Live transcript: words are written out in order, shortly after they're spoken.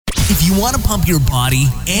If you want to pump your body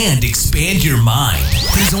and expand your mind,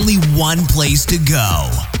 there's only one place to go.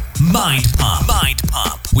 Mind Pump. Mind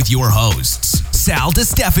Pump with your hosts, Sal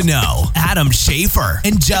DiStefano, Adam Schafer,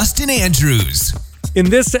 and Justin Andrews.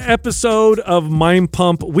 In this episode of Mind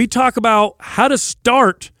Pump, we talk about how to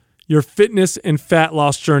start your fitness and fat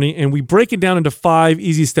loss journey, and we break it down into 5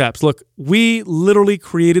 easy steps. Look, we literally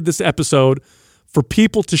created this episode for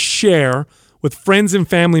people to share with friends and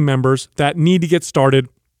family members that need to get started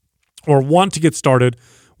or want to get started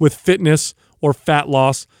with fitness or fat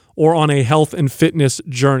loss or on a health and fitness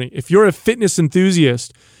journey. If you're a fitness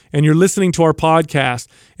enthusiast and you're listening to our podcast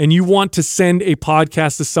and you want to send a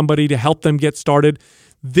podcast to somebody to help them get started,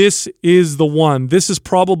 this is the one. This is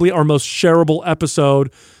probably our most shareable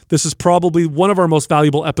episode. This is probably one of our most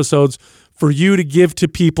valuable episodes for you to give to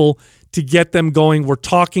people to get them going. We're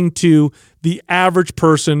talking to the average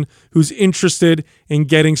person who's interested in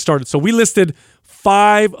getting started. So we listed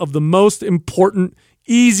 5 of the most important,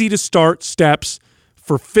 easy to start steps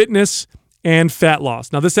for fitness and fat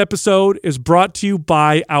loss. Now, this episode is brought to you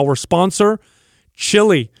by our sponsor,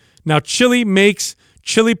 Chili. Now, Chili makes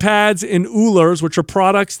chili pads and oolers, which are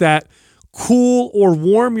products that cool or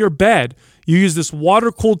warm your bed. You use this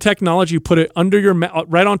water-cooled technology. You put it under your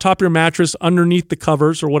right on top of your mattress, underneath the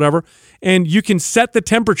covers or whatever, and you can set the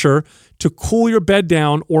temperature to cool your bed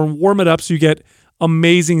down or warm it up so you get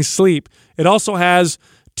amazing sleep. It also has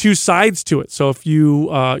 2 sides to it. So if you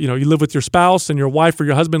live with your spouse and your wife or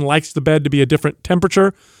your husband likes the bed to be a different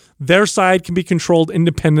temperature, their side can be controlled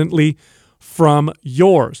independently from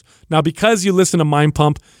yours. Now, because you listen to Mind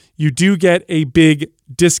Pump, you do get a big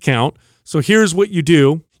discount. So here's what you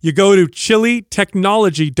do. You go to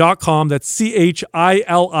chilitechnology.com. That's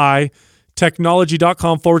CHILI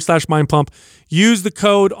technology.com/Mind Pump. Use the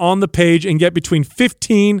code on the page and get between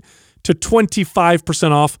 15 to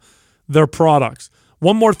 25% off their products.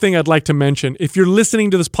 One more thing I'd like to mention. If you're listening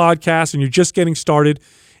to this podcast and you're just getting started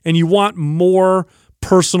and you want more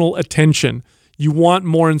personal attention, you want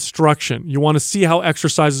more instruction, you want to see how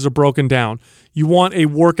exercises are broken down, you want a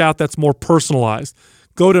workout that's more personalized,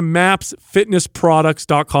 go to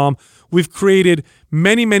mapsfitnessproducts.com. We've created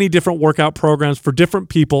many, many different workout programs for different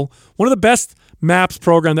people. One of the best MAPS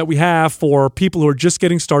program that we have for people who are just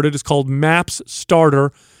getting started is called MAPS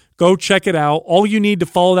Starter. Go check it out. All you need to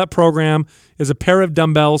follow that program is a pair of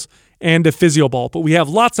dumbbells and a physio ball. But we have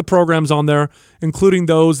lots of programs on there, including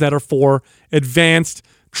those that are for advanced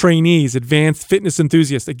trainees, advanced fitness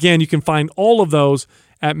enthusiasts. Again, you can find all of those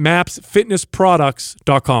at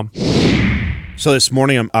mapsfitnessproducts.com. So this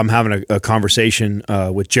morning I'm having a conversation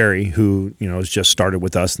with Jerry, who has just started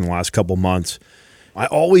with us in the last couple months. I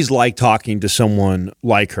always like talking to someone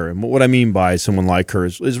like her. And what I mean by someone like her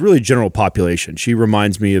is really general population. She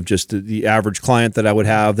reminds me of just the average client that I would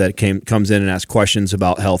have that comes in and asks questions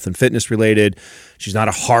about health and fitness related. She's not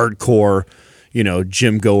a hardcore,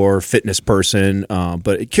 gym goer, fitness person,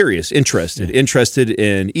 but curious, interested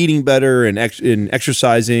in eating better and in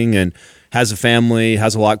exercising, and has a family,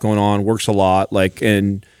 has a lot going on, works a lot. One of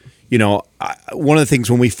the things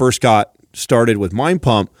when we first got started with Mind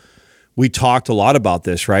Pump, we talked a lot about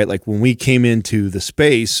this, right? Like when we came into the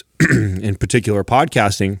space, in particular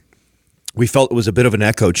podcasting, we felt it was a bit of an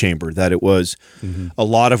echo chamber, that it was a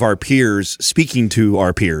lot of our peers speaking to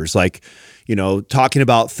our peers, talking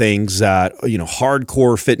about things that,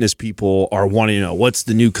 hardcore fitness people are wanting to know. What's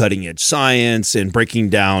the new cutting edge science, and breaking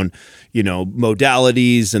down,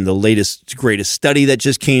 modalities and the latest, greatest study that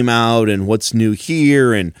just came out, and what's new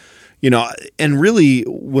here. And, and really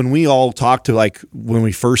when we all talked to, when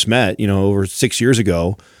we first met, over 6 years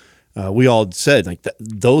ago, we all said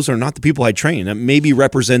those are not the people I train. That maybe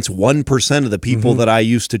represents 1% of the people that I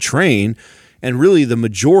used to train. And really the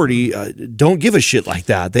majority don't give a shit like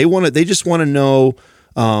that. They just want to know,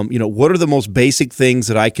 what are the most basic things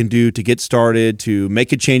that I can do to get started, to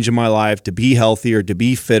make a change in my life, to be healthier, to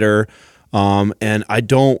be fitter. And I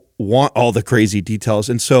don't want all the crazy details.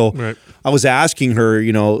 And so I was asking her,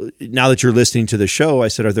 now that you're listening to the show, I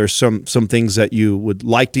said, are there some things that you would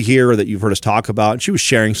like to hear or that you've heard us talk about? And she was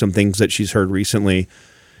sharing some things that she's heard recently.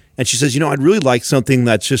 And she says, I'd really like something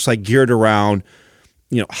that's just geared around,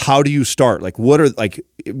 how do you start?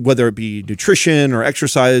 Whether it be nutrition or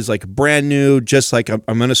exercise, brand new, just I'm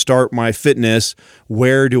going to start my fitness.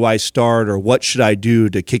 Where do I start, or what should I do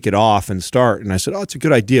to kick it off and start? And I said, it's a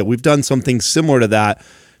good idea. We've done something similar to that,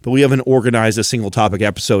 but we haven't organized a single topic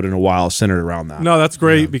episode in a while centered around that. No, that's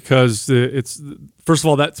great because it's, first of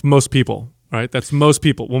all, that's most people. Right, that's most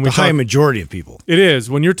people. When we the high majority of people. It is.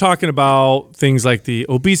 When you're talking about things like the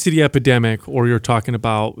obesity epidemic, or you're talking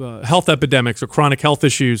about health epidemics or chronic health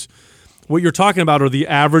issues, what you're talking about are the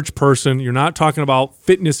average person. You're not talking about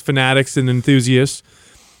fitness fanatics and enthusiasts.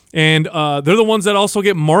 And they're the ones that also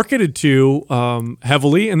get marketed to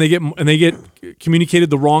heavily, and they get communicated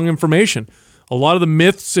the wrong information. A lot of the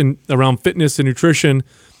myths around fitness and nutrition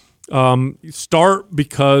start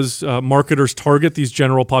because marketers target these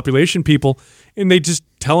general population people, and they just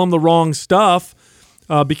tell them the wrong stuff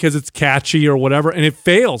because it's catchy or whatever, and it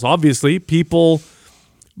fails. Obviously, people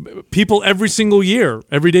every single year,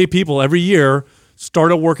 everyday people every year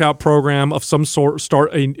start a workout program of some sort,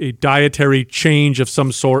 start a dietary change of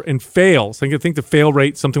some sort, and fails. I think the fail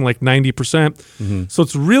rate is something like 90%. Mm-hmm. So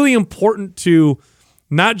it's really important to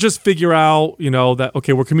not just figure out, that,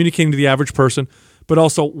 okay, we're communicating to the average person, but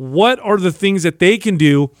also what are the things that they can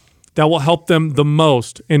do that will help them the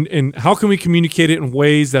most? And how can we communicate it in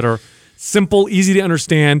ways that are simple, easy to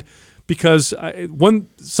understand? Because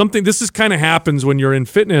this is kind of happens when you're in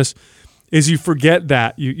fitness, is you forget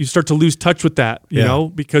that. You start to lose touch with that, you know,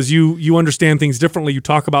 because you understand things differently. You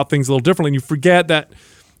talk about things a little differently, and you forget that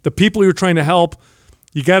the people you're trying to help,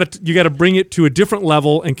 you got to bring it to a different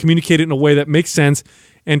level and communicate it in a way that makes sense,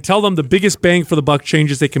 and tell them the biggest bang for the buck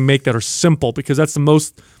changes they can make that are simple, because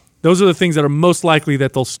those are the things that are most likely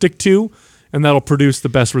that they'll stick to and that'll produce the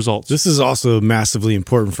best results. This is also massively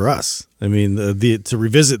important for us. I mean, to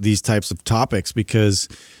revisit these types of topics, because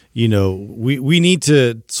we need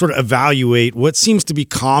to sort of evaluate what seems to be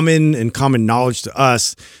common and common knowledge to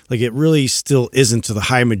us, like it really still isn't to the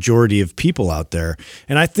high majority of people out there.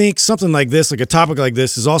 And I think something like this, like a topic like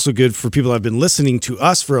this, is also good for people that have been listening to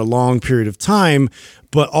us for a long period of time,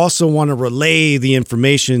 but also want to relay the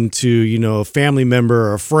information to, a family member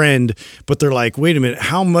or a friend, but they're like, wait a minute,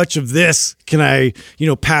 how much of this can I,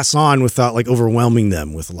 pass on without like overwhelming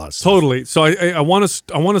them with a lot of stuff? Totally. So I want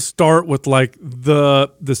to start with like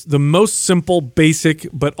the most simple, basic,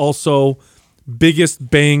 but also biggest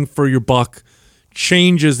bang for your buck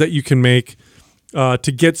changes that you can make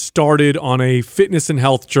to get started on a fitness and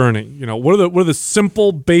health journey. What are the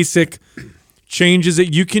simple, basic changes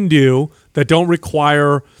that you can do that don't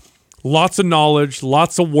require lots of knowledge,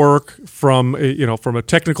 lots of work from a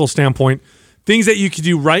technical standpoint, things that you can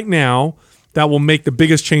do right now that will make the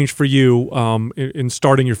biggest change for you in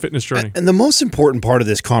starting your fitness journey. And the most important part of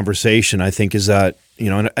this conversation, I think, is that,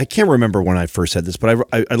 and I can't remember when I first said this, but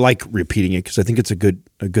I like repeating it because I think it's a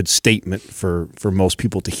good statement for most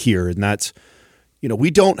people to hear. And that's,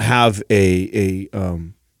 we don't have a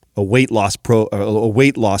weight loss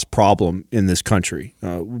problem in this country.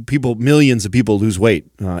 Millions of people lose weight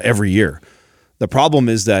every year. The problem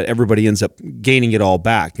is that everybody ends up gaining it all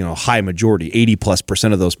back. High majority,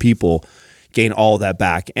 80+% of those people gain all of that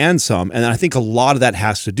back and some. And I think a lot of that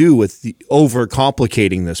has to do with the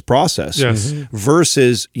overcomplicating this process. Yes.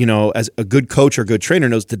 Versus, as a good coach or good trainer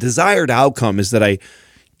knows, the desired outcome is that I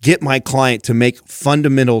get my client to make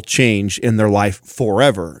fundamental change in their life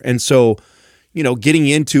forever. And so, getting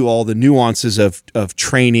into all the nuances of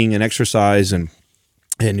training and exercise and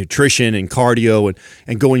nutrition and cardio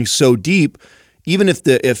and going so deep, even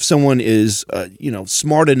if someone is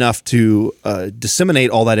smart enough to disseminate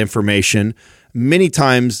all that information, many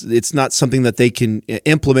times it's not something that they can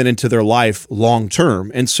implement into their life long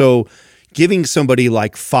term. And so, giving somebody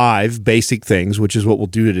like 5 basic things, which is what we'll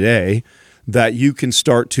do today, that you can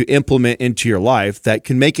start to implement into your life that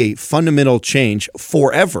can make a fundamental change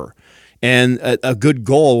forever. And a good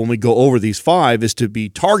goal when we go over these 5 is to be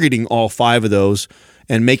targeting all 5 of those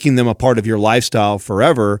and making them a part of your lifestyle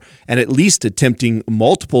forever, and at least attempting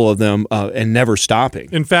multiple of them and never stopping.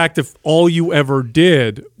 In fact, if all you ever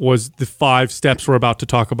did was the 5 steps we're about to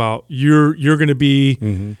talk about, you're going to be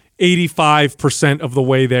 85% of the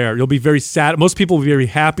way there. You'll be very sad. Most people will be very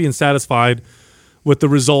happy and satisfied with the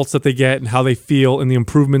results that they get and how they feel and the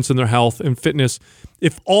improvements in their health and fitness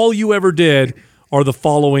if all you ever did are the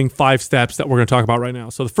following 5 steps that we're going to talk about right now.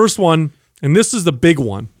 So the first one, and this is the big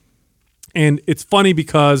one, and it's funny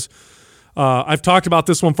because I've talked about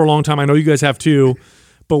this one for a long time. I know you guys have too,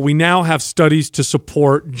 but we now have studies to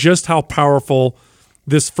support just how powerful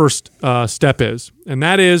this first step is, and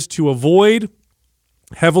that is to avoid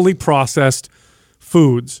heavily processed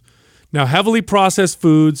foods. Now, heavily processed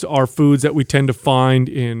foods are foods that we tend to find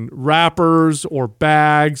in wrappers or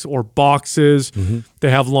bags or boxes. Mm-hmm. They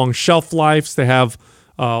have long shelf lives. They have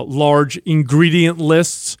large ingredient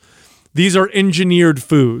lists. These are engineered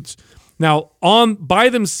foods. Now, by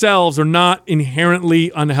themselves are not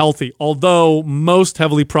inherently unhealthy, although most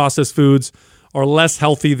heavily processed foods are less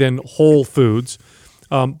healthy than whole foods.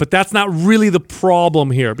 But that's not really the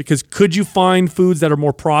problem here, because could you find foods that are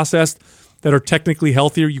more processed that are technically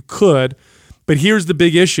healthier? You could, but here's the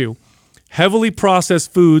big issue. heavily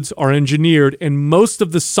processed foods are engineered, and most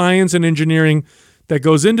of the science and engineering that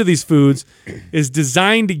goes into these foods is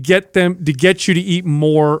designed to get you to eat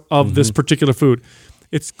more of this particular food.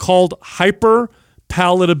 It's called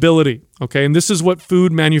hyperpalatability, okay? And this is what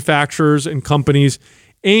food manufacturers and companies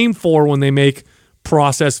aim for when they make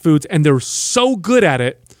processed foods, and they're so good at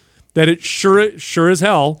it that it sure as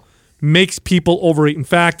hell makes people overeat. In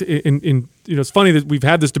fact, it's funny that we've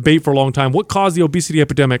had this debate for a long time. What caused the obesity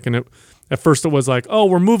epidemic? And at first it was like, oh,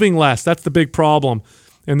 we're moving less. That's the big problem.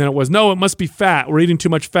 And then it was, no, it must be fat. We're eating too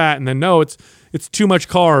much fat. And then, no, it's too much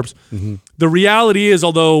carbs. Mm-hmm. The reality is,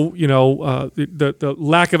 although the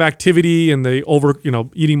lack of activity and the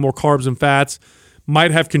eating more carbs and fats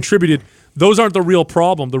might have contributed, those aren't the real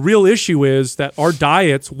problem. The real issue is that our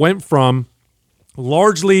diets went from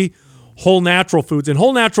largely whole natural foods, and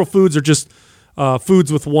whole natural foods are just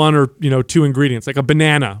foods with one or two ingredients, like a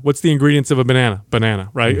banana. What's the ingredients of a banana?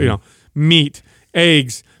 Banana, right? Mm-hmm. Meat,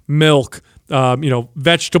 eggs, milk.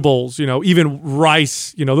 Vegetables, even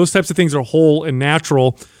rice, those types of things are whole and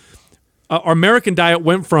natural. Our American diet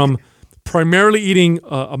went from primarily eating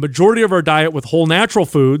a majority of our diet with whole natural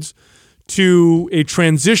foods to a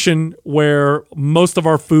transition where most of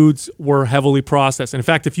our foods were heavily processed. And in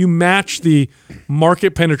fact, if you match the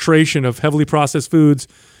market penetration of heavily processed foods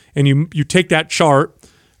and you take that chart,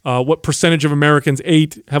 what percentage of Americans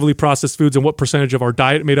ate heavily processed foods and what percentage of our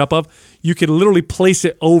diet made up of, you could literally place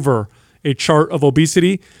it over a chart of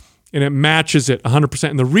obesity, and it matches it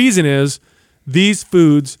 100%. And the reason is these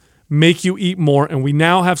foods make you eat more, and we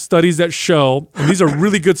now have studies that show, and these are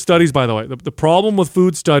really good studies, by the way. The problem with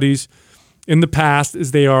food studies in the past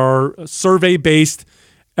is they are survey-based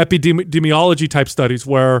epidemiology type studies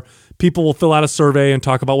where people will fill out a survey and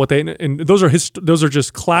talk about what they, and those are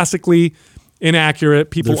just classically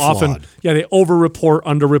inaccurate. People often, they over-report,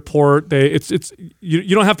 under-report.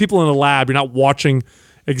 You don't have people in a lab. You're not watching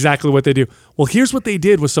exactly what they do. Well, here's what they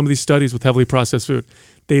did with some of these studies with heavily processed food.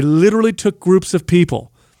 They literally took groups of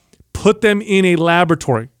people, put them in a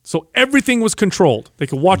laboratory. So everything was controlled. They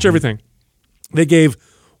could watch everything. They gave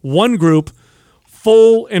one group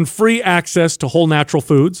full and free access to whole natural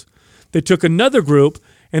foods. They took another group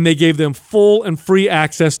and they gave them full and free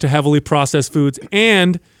access to heavily processed foods,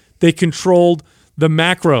 and they controlled the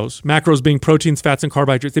macros being proteins, fats, and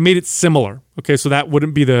carbohydrates. They made it similar. Okay, so that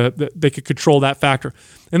wouldn't be they could control that factor.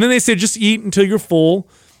 And then they said, just eat until you're full,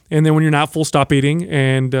 and then when you're not full, stop eating,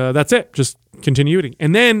 and that's it. Just continue eating.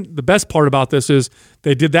 And then the best part about this is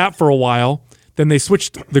they did that for a while, then they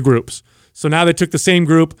switched the groups. So now they took the same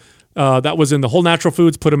group that was in the whole natural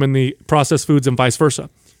foods, put them in the processed foods, and vice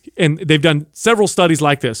versa. And they've done several studies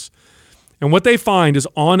like this. And what they find is,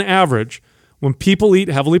 on average, when people eat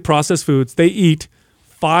heavily processed foods, they eat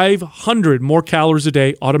 500 more calories a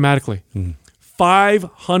day automatically.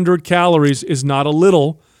 500 calories is not a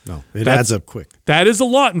little. No, it adds up quick. That is a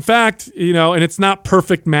lot. In fact, and it's not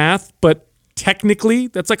perfect math, but technically,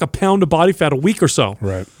 that's like a pound of body fat a week or so.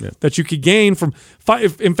 Right. Yeah. That you could gain from.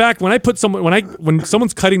 In fact, when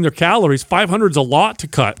someone's cutting their calories, 500 is a lot to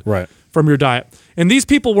cut from your diet. And these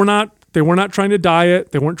people were not trying to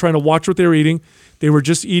diet. They weren't trying to watch what they were eating. They were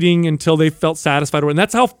just eating until they felt satisfied. And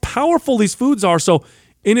that's how powerful these foods are. So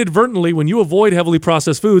inadvertently, when you avoid heavily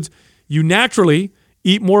processed foods, you naturally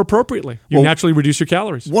eat more appropriately. You naturally reduce your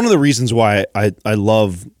calories. One of the reasons why I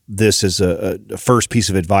love this as a first piece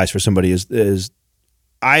of advice for somebody is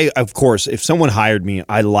of course, if someone hired me,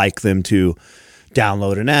 I like them to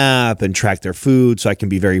download an app and track their food so I can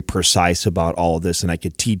be very precise about all of this and I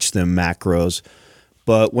could teach them macros.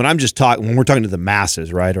 But when we're talking to the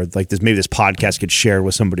masses, right? Or like this, maybe this podcast gets shared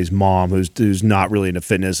with somebody's mom who's not really into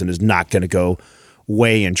fitness and is not going to go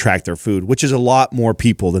weigh and track their food, which is a lot more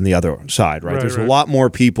people than the other side, right? There's a lot more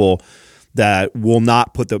people that will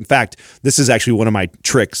not put them. In fact, this is actually one of my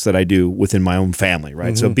tricks that I do within my own family,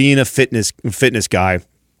 right? So being a fitness guy,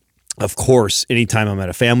 of course, anytime I'm at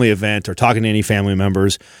a family event or talking to any family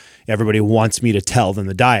members, everybody wants me to tell them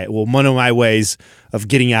the diet. Well, one of my ways of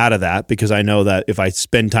getting out of that, because I know that if I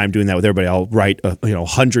spend time doing that with everybody, I'll write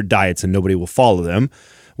 100 diets and nobody will follow them.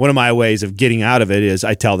 One of my ways of getting out of it is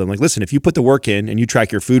I tell them, like, listen, if you put the work in and you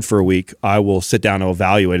track your food for a week, I will sit down and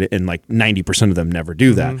evaluate it, and like 90% of them never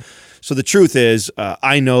do that. So the truth is,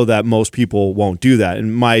 I know that most people won't do that.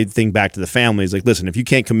 And my thing back to the family is like, listen, if you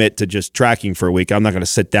can't commit to just tracking for a week, I'm not going to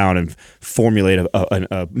sit down and formulate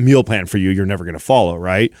a meal plan for you. You're never going to follow,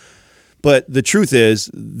 right? But the truth is,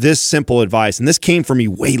 this simple advice, and this came from me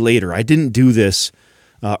way later. I didn't do this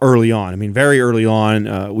early on. I mean, very early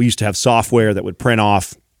on, we used to have software that would print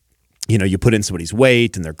off, you put in somebody's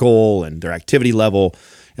weight and their goal and their activity level,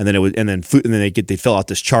 and then they fill out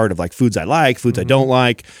this chart of like foods I like, foods I don't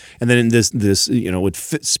like, and then this would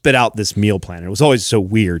spit out this meal plan. And it was always so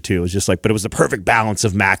weird too. It was just like, but it was the perfect balance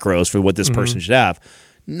of macros for what this person should have.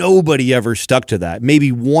 Nobody ever stuck to that.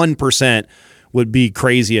 Maybe 1% would be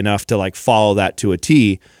crazy enough to like follow that to a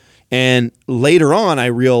T. And later on, I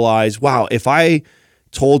realized, wow, if I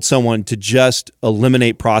told someone to just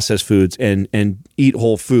eliminate processed foods and eat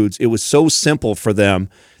whole foods, it was so simple for them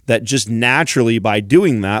that just naturally by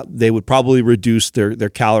doing that, they would probably reduce their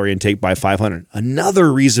calorie intake by 500.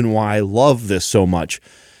 Another reason why I love this so much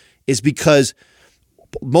is because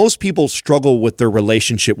most people struggle with their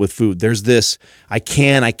relationship with food. There's this I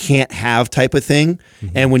can't have type of thing.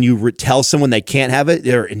 And when you tell someone they can't have it,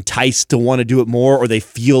 they're enticed to want to do it more, or they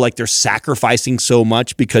feel like they're sacrificing so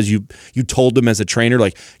much because you told them as a trainer,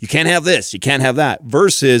 like, you can't have this, you can't have that,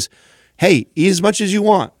 versus, hey, eat as much as you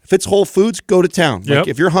want. If it's whole foods, go to town. Like,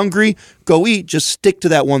 if you're hungry, go eat. Just stick to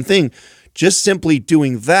that one thing. Just simply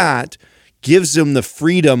doing that gives them the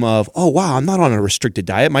freedom of, oh, wow, I'm not on a restricted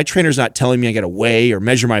diet. My trainer's not telling me I got to weigh or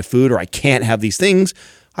measure my food or I can't have these things.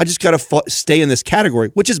 I just got to stay in this category,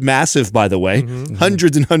 which is massive, by the way.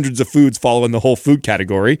 Hundreds and hundreds of foods fall in the whole food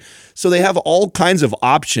category. So they have all kinds of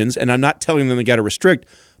options, and I'm not telling them they got to restrict.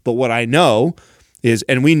 But what I know is,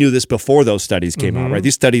 and we knew this before those studies came out, right?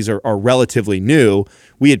 These studies are relatively new.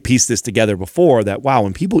 We had pieced this together before that, wow,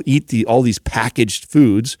 when people eat all these packaged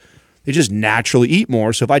foods, they just naturally eat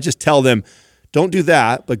more. So if I just tell them, don't do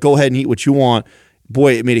that, but go ahead and eat what you want,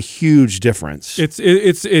 boy, it made a huge difference.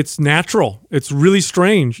 It's natural. It's really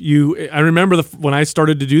strange. I remember when I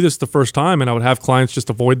started to do this the first time, and I would have clients just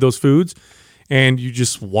avoid those foods, and you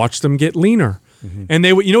just watch them get leaner. And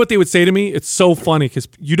they would, you know what they would say to me? It's so funny because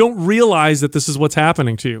you don't realize that this is what's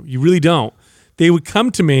happening to you. You really don't. They would come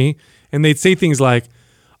to me and they'd say things like,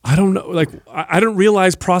 I don't know, like, I didn't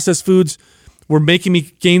realize processed foods were making me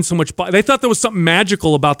gain so much body. They thought there was something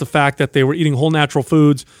magical about the fact that they were eating whole natural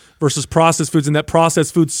foods versus processed foods, and that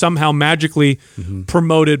processed foods somehow magically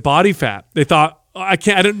promoted body fat. They thought, I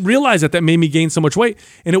didn't realize that made me gain so much weight.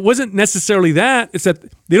 And it wasn't necessarily that. It's that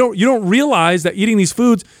you don't realize that eating these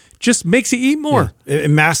foods just makes you eat more. Yeah.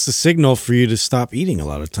 It masks the signal for you to stop eating a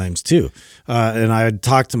lot of times too. And I had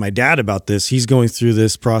talked to my dad about this. He's going through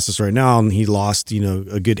this process right now, and he lost,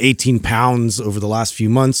 a good 18 pounds over the last few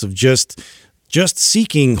months of just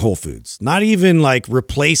seeking whole foods, not even like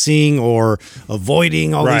replacing or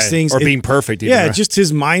avoiding all these things. Or being perfect. Even, right? Just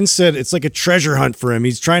his mindset. It's like a treasure hunt for him.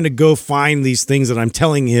 He's trying to go find these things that I'm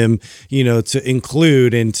telling him, to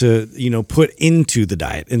include and to, put into the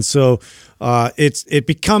diet. And so it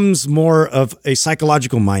becomes more of a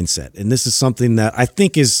psychological mindset. And this is something that I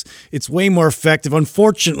think it's way more effective.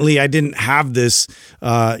 Unfortunately, I didn't have this,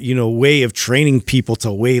 way of training people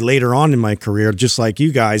till way later on in my career, just like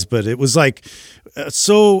you guys. But it was like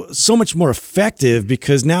so much more effective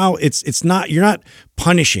because now it's not, you're not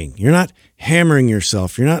punishing, you're not hammering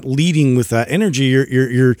yourself, you're not leading with that energy.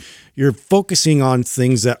 You're focusing on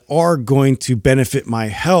things that are going to benefit my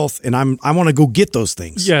health, and I want to go get those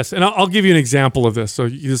things. Yes, and I'll give you an example of this. So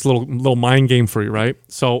this little mind game for you, right?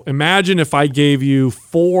 So imagine if I gave you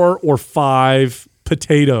 4 or 5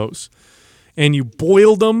 potatoes, and you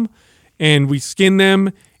boiled them, and we skinned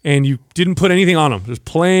them, and you didn't put anything on them, just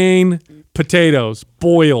plain potatoes,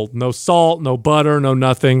 boiled, no salt, no butter, no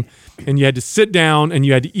nothing, and you had to sit down and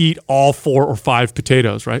you had to eat all 4 or 5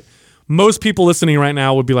 potatoes, right? Most people listening right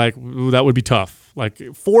now would be like, ooh, that would be tough. Like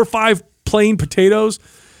 4 or 5 plain potatoes,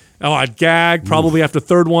 oh, I'd gag. Probably after the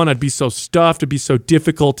third one, I'd be so stuffed. It'd be so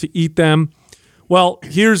difficult to eat them. Well,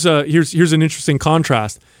 here's an interesting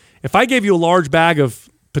contrast. If I gave you a large bag of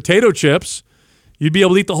potato chips, you'd be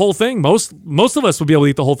able to eat the whole thing. Most of us would be able to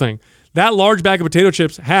eat the whole thing. That large bag of potato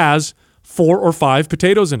chips has 4 or 5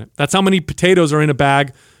 potatoes in it. That's how many potatoes are in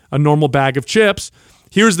a normal bag of chips.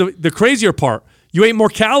 Here's the crazier part. You ate more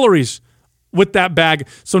calories with that bag.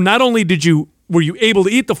 So not only were you able to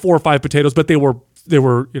eat the 4 or 5 potatoes, but they were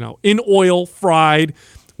in oil, fried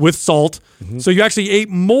with salt. Mm-hmm. So you actually ate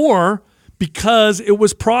more because it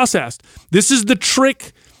was processed. This is the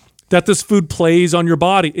trick that this food plays on your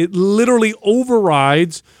body. It literally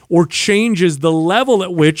overrides or changes the level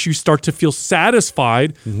at which you start to feel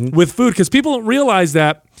satisfied with food. Because people don't realize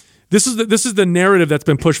that this is the narrative that's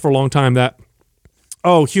been pushed for a long time that,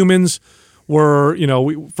 humans were,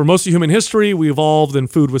 for most of human history, we evolved and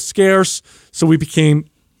food was scarce. So we became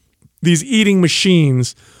these eating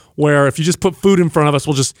machines where if you just put food in front of us,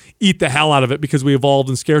 we'll just eat the hell out of it because we evolved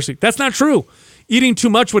in scarcity. That's not true. Eating too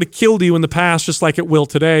much would have killed you in the past, just like it will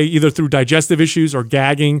today, either through digestive issues or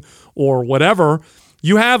gagging or whatever.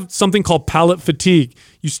 you have something called palate fatigue.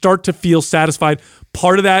 You start to feel satisfied.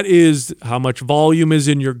 Part of that is how much volume is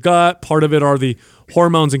in your gut. Part of it are the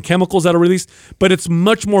hormones and chemicals that are released. But it's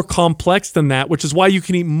much more complex than that, which is why you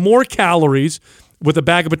can eat more calories with a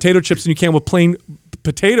bag of potato chips than you can with plain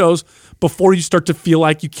potatoes before you start to feel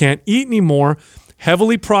like you can't eat anymore.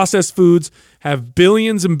 Heavily processed foods have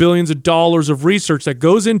billions and billions of dollars of research that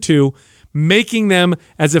goes into making them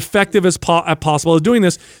as effective as possible at doing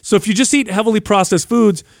this. So if you just eat heavily processed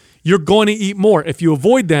foods, you're going to eat more. If you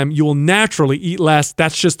avoid them, you will naturally eat less.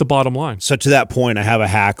 That's just the bottom line. So to that point, I have a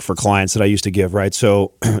hack for clients that I used to give, right?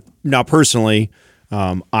 So now personally,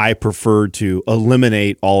 I prefer to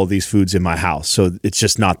eliminate all of these foods in my house. So it's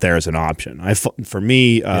just not there as an option. For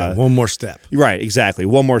me, one more step. Right, exactly.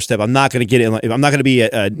 One more step. I'm not going to get it. I'm not going to be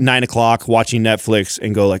at 9 o'clock watching Netflix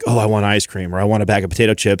and go like, oh, I want ice cream or I want a bag of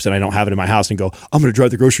potato chips and I don't have it in my house and go, I'm going to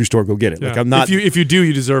drive to the grocery store, go get it. Yeah. Like I'm not. If you do,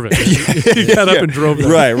 you deserve it. You got up and drove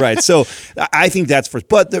there. Right. So I think that's first.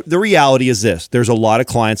 But the reality is this: there's a lot of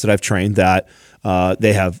clients that I've trained that.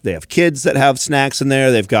 They have kids that have snacks in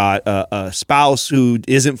there. They've got a spouse who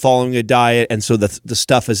isn't following a diet, and so the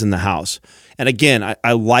stuff is in the house. And again,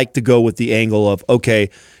 I like to go with the angle of, okay,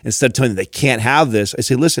 instead of telling them they can't have this, I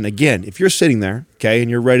say, listen, again, if you're sitting there, okay, and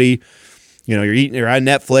you're ready, you're on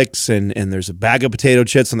Netflix and there's a bag of potato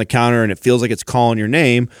chips on the counter and it feels like it's calling your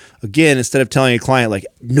name, again, instead of telling a client like,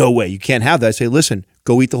 no way, you can't have that, I say, listen,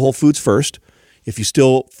 go eat the whole foods first. If you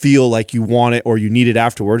still feel like you want it or you need it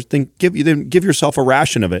afterwards, then give yourself a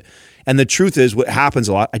ration of it. And the truth is, what happens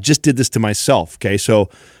a lot, I just did this to myself, okay? So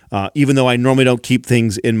even though I normally don't keep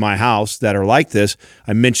things in my house that are like this,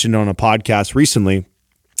 I mentioned on a podcast recently,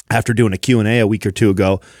 after doing a Q&A a week or two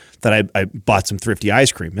ago, that I bought some Thrifty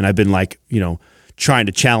ice cream. And I've been like, trying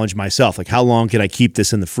to challenge myself. Like, how long can I keep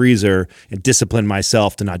this in the freezer and discipline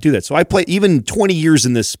myself to not do that? So I play, even 20 years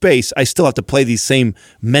in this space, I still have to play these same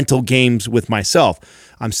mental games with myself.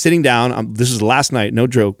 I'm sitting down. This is last night, no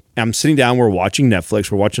joke. I'm sitting down. We're watching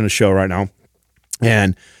Netflix. We're watching a show right now.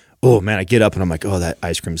 And, oh, man, I get up and I'm like, oh, that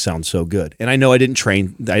ice cream sounds so good. And I know I didn't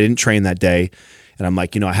train that day. And I'm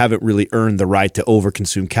like, I haven't really earned the right to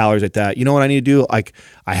overconsume calories like that. You know what I need to do? Like,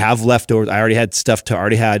 I have leftovers. I already had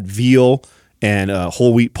already had veal and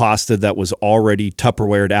whole wheat pasta that was already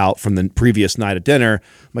Tupperwared out from the previous night at dinner.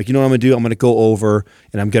 I'm like, you know what I'm going to do? I'm going to go over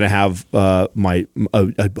and I'm going to have a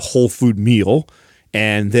whole food meal.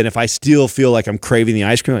 And then if I still feel like I'm craving the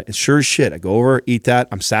ice cream, sure as shit, I go over, eat that.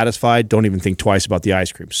 I'm satisfied. Don't even think twice about the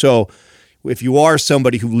ice cream. So if you are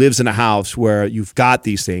somebody who lives in a house where you've got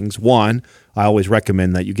these things, one, I always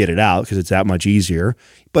recommend that you get it out because it's that much easier.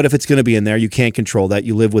 But if it's going to be in there, you can't control that.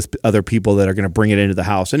 You live with other people that are going to bring it into the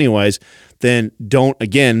house anyways. Then don't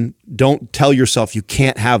tell yourself you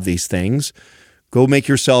can't have these things. Go make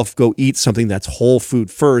yourself go eat something that's whole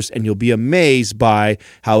food first, and you'll be amazed by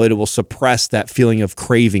how it will suppress that feeling of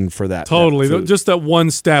craving for that. Totally. That food. Just that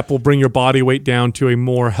one step will bring your body weight down to a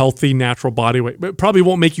more healthy, natural body weight. But it probably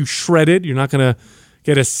won't make you shredded. You're not going to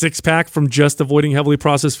get a six-pack from just avoiding heavily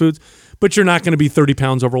processed foods, but you're not going to be 30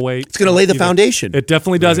 pounds overweight. It's going to lay the foundation. It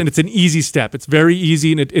definitely does, and it's an easy step. It's very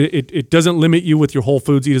easy, and it doesn't limit you with your whole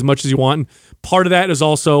foods. Eat as much as you want. And part of that is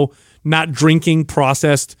also not drinking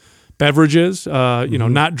processed beverages,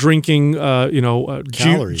 not drinking,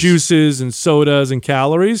 juices and sodas and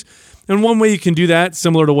calories. And one way you can do that,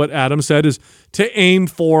 similar to what Adam said, is to aim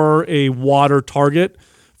for a water target.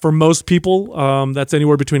 For most people, that's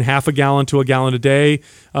anywhere between half a gallon to a gallon a day.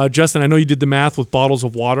 Justin, I know you did the math with bottles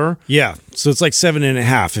of water. Yeah, so it's like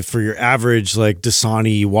 7.5 if for your average like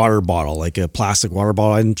Dasani water bottle, like a plastic water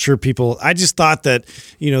bottle. I'm sure I just thought that,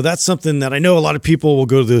 that's something that I know a lot of people will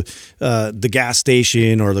go to the gas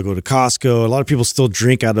station or they'll go to Costco. A lot of people still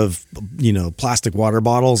drink out of, plastic water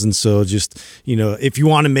bottles. And so just, if you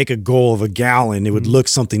want to make a goal of a gallon, it would look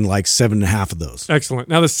something like 7.5 of those. Excellent.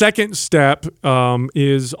 Now, the second step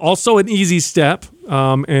is also an easy step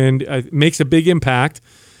and makes a big impact,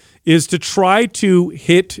 is to try to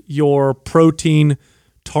hit your protein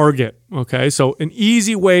target. Okay, so an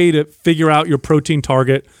easy way to figure out your protein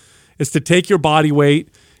target is to take your body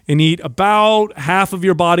weight and eat about half of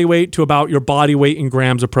your body weight to about your body weight in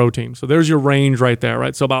grams of protein. So there's your range right there,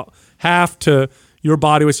 right? So about half to your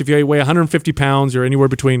body weight. So if you weigh 150 pounds, you're anywhere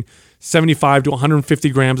between 75 to 150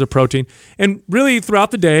 grams of protein. And really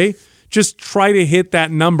throughout the day, just try to hit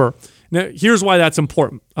that number. Now, here's why that's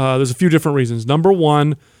important. There's a few different reasons. Number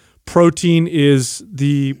one, protein is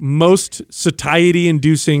the most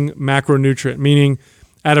satiety-inducing macronutrient, meaning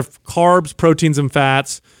out of carbs, proteins, and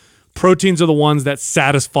fats, proteins are the ones that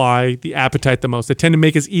satisfy the appetite the most. They tend to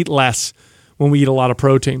make us eat less when we eat a lot of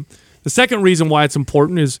protein. The second reason why it's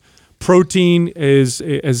important is protein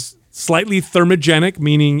is slightly thermogenic,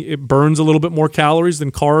 meaning it burns a little bit more calories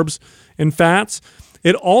than carbs and fats.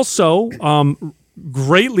 It also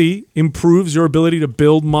greatly improves your ability to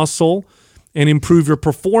build muscle and improve your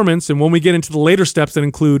performance. And when we get into the later steps that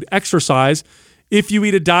include exercise, if you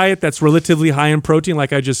eat a diet that's relatively high in protein,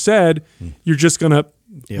 like I just said, you're just going to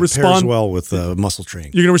respond pairs well with muscle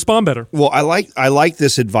training. You're going to respond better. Well, I like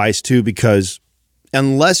this advice too, because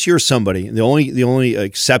unless you're somebody, the only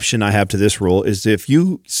exception I have to this rule is if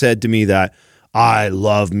you said to me that I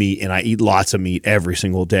love meat and I eat lots of meat every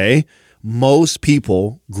single day, most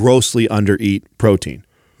people grossly undereat protein.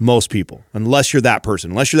 Most people, unless you're that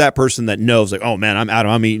person that knows like, oh man,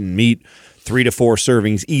 I'm eating meat 3 to 4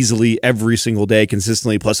 servings easily every single day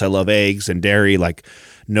consistently. Plus I love eggs and dairy, like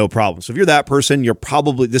no problem. So if you're that person,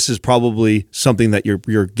 this is probably something that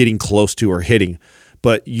you're getting close to or hitting.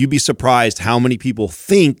 But you'd be surprised how many people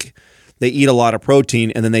think they eat a lot of protein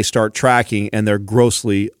and then they start tracking and they're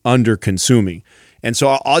grossly under consuming. And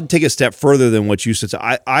so I'll take a step further than what you said. So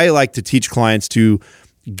I like to teach clients to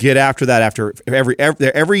get after that. After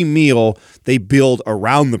every meal, they build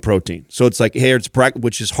around the protein. So it's like, hey,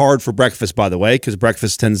 which is hard for breakfast, by the way, because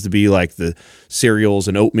breakfast tends to be like the cereals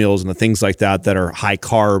and oatmeals and the things like that are high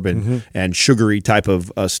carb and sugary type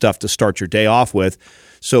of stuff to start your day off with.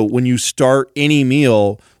 So when you start any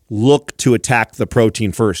meal, look to attack the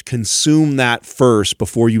protein first. Consume that first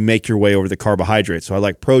before you make your way over the carbohydrates. So I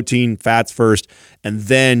like protein, fats first, and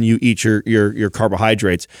then you eat your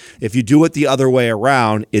carbohydrates. If you do it the other way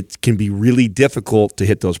around, it can be really difficult to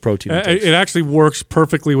hit those protein intakes. It actually works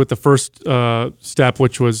perfectly with the first step,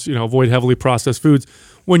 which was avoid heavily processed foods.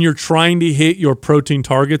 When you're trying to hit your protein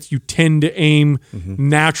targets, you tend to aim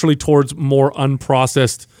naturally towards more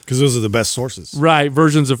unprocessed, because those are the best sources, right?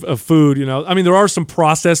 Versions of food. I mean, there are some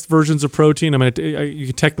processed versions of protein. I mean, you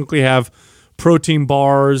could technically have protein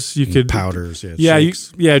bars. You could powders.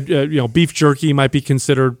 Shakes. Beef jerky might be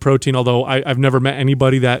considered protein. Although I've never met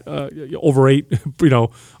anybody that overate,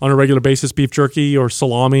 on a regular basis, beef jerky or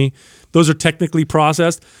salami. Those are technically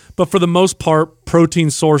processed, but for the most part,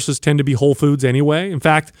 protein sources tend to be whole foods anyway. In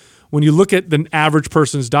fact, when you look at the average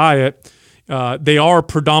person's diet, they are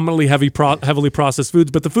predominantly heavily processed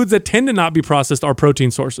foods, but the foods that tend to not be processed are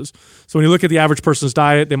protein sources. So when you look at the average person's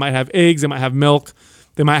diet, they might have eggs, they might have milk,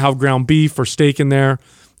 they might have ground beef or steak in there.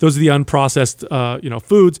 Those are the unprocessed,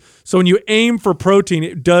 foods. So when you aim for protein,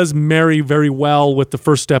 it does marry very well with the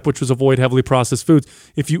first step, which was avoid heavily processed foods.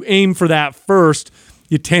 If you aim for that first,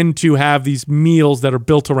 you tend to have these meals that are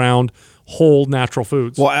built around whole natural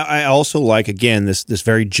foods. Well, I also like, again, this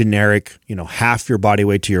very generic, half your body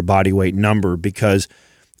weight to your body weight number, because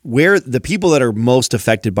where the people that are most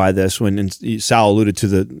affected by this, when Sal alluded to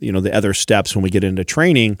the other steps when we get into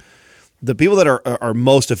training, the people that are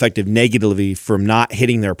most affected negatively from not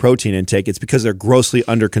hitting their protein intake, it's because they're grossly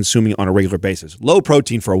under consuming on a regular basis. Low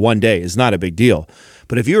protein for one day is not a big deal.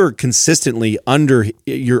 But if you're consistently under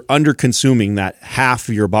consuming that half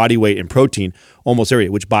of your body weight in protein almost every day,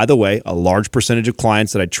 which, by the way, a large percentage of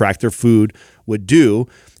clients that I track their food would do,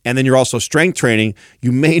 and then you're also strength training,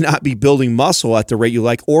 you may not be building muscle at the rate you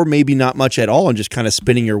like, or maybe not much at all, and just kind of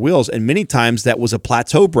spinning your wheels. And many times that was a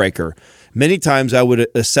plateau breaker. Many times I would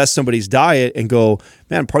assess somebody's diet and go,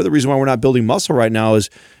 man, part of the reason why we're not building muscle right now is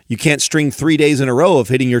you can't string 3 days in a row of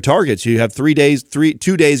hitting your targets. You have 2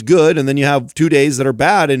 days good, and then you have 2 days that are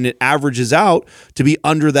bad, and it averages out to be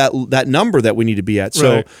under that number that we need to be at.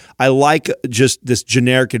 So right. I like just this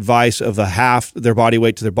generic advice of a half their body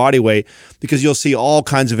weight to their body weight, because you'll see all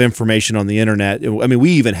kinds of information on the internet. I mean,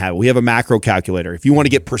 we have a macro calculator. If you want to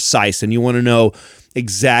get precise and you want to know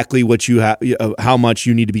exactly what you have, how much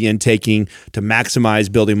you need to be intaking to maximize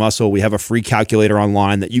building muscle, we have a free calculator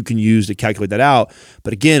online that you can use to calculate that out.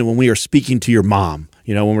 But again, when we are speaking to your mom,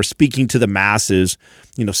 when we're speaking to the masses,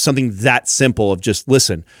 something that simple of just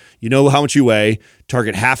listen, how much you weigh,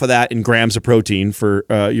 target half of that in grams of protein for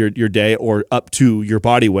your day, or up to your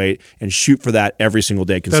body weight, and shoot for that every single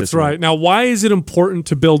day consistently. That's right. Now, why is it important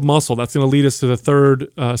to build muscle? That's going to lead us to the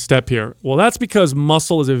third step here. Well, that's because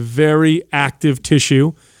muscle is a very active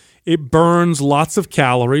tissue. It burns lots of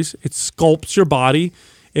calories. It sculpts your body.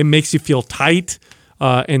 It makes you feel tight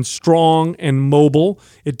and strong and mobile.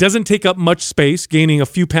 It doesn't take up much space. Gaining a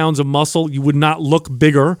few pounds of muscle, you would not look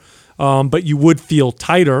bigger, but you would feel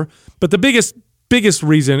tighter. But the biggest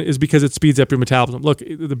reason is because it speeds up your metabolism. Look,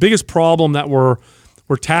 the biggest problem that we're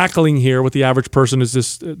tackling here with the average person is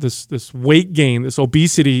this weight gain, this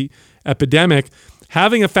obesity epidemic.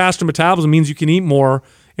 Having a faster metabolism means you can eat more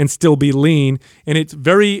and still be lean, and it's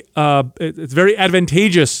very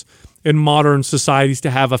advantageous in modern societies to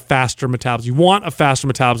have a faster metabolism. You want a faster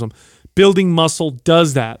metabolism. Building muscle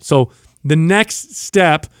does that. So the next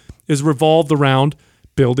step is revolved around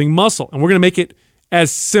building muscle. And we're going to make it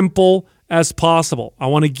as simple as possible. I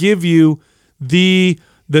want to give you the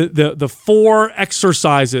 4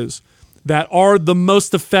 exercises that are the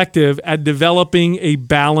most effective at developing a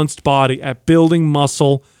balanced body, at building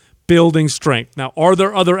muscle, building strength. Now, are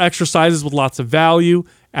there other exercises with lots of value?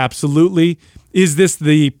 Absolutely. Is this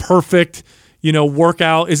the perfect,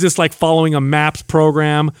 workout? Is this like following a MAPS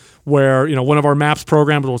program where, one of our MAPS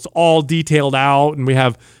programs was all detailed out and we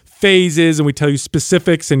have phases and we tell you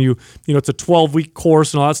specifics and it's a 12-week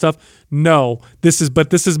course and all that stuff? No, this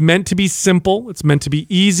is meant to be simple. It's meant to be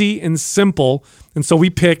easy and simple. And so we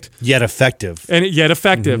picked yet effective.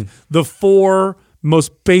 The 4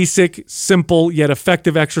 most basic, simple, yet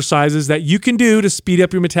effective exercises that you can do to speed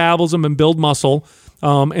up your metabolism and build muscle.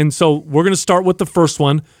 And so we're going to start with the first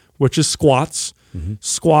one, which is squats. Mm-hmm.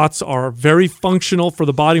 Squats are very functional for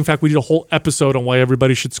the body. In fact, we did a whole episode on why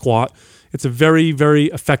everybody should squat. It's a very, very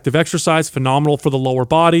effective exercise, phenomenal for the lower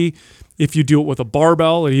body. If you do it with a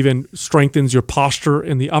barbell, it even strengthens your posture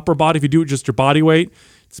in the upper body. If you do it just your body weight,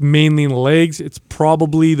 it's mainly in the legs. It's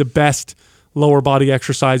probably the best lower body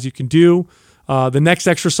exercise you can do. The next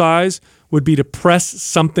exercise would be to press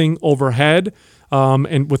something overhead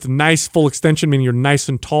and with a nice full extension, meaning you're nice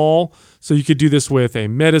and tall. So you could do this with a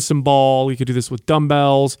medicine ball. You could do this with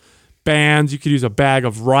dumbbells, bands. You could use a bag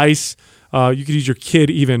of rice. You could use your kid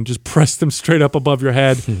even, just press them straight up above your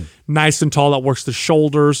head. Nice and tall. That works the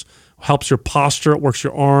shoulders, helps your posture. It works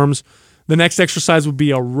your arms. The next exercise would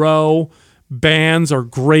be a row. Bands are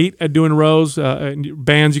great at doing rows.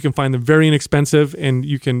 Bands, you can find them very inexpensive, and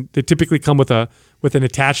they typically come with an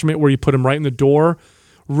attachment where you put them right in the door.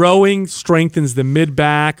 Rowing strengthens the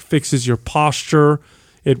mid-back, fixes your posture.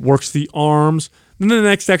 It works the arms. And then the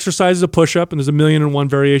next exercise is a push-up, and there's 1,000,001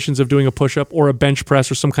 variations of doing a push-up or a bench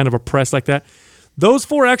press or some kind of a press like that. Those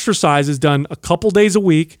 4 exercises done a couple days a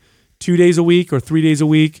week, 2 days a week or 3 days a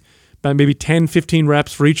week, about maybe 10, 15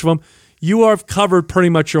 reps for each of them. You have covered pretty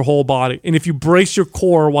much your whole body. And if you brace your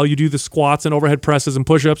core while you do the squats and overhead presses and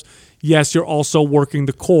push-ups, yes, you're also working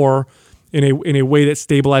the core in a way that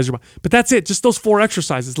stabilizes your body. But that's it. Just those 4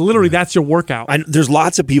 exercises. Literally, that's your workout. There's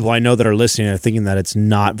lots of people I know that are listening and are thinking that it's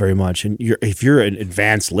not very much. And if you're an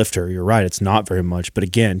advanced lifter, you're right, it's not very much. But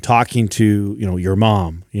again, talking to your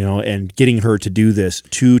mom, and getting her to do this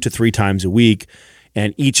 2 to 3 times a week,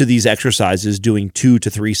 and each of these exercises doing 2 to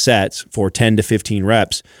 3 sets for 10 to 15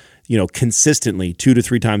 reps, consistently 2 to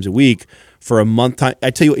 3 times a week for a month. I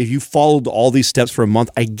tell you, if you followed all these steps for a month,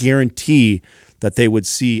 I guarantee that they would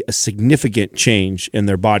see a significant change in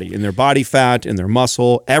their body fat, in their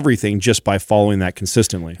muscle, everything, just by following that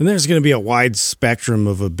consistently. And there's going to be a wide spectrum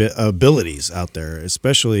of abilities out there,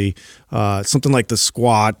 especially something like the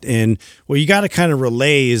squat. And what you got to kind of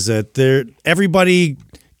relay is that everybody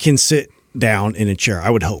can sit down in a chair, I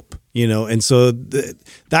would hope. And so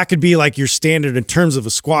that could be like your standard in terms of a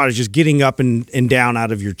squat is just getting up and down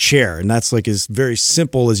out of your chair. And that's like as very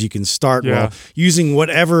simple as you can start while using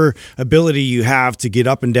whatever ability you have to get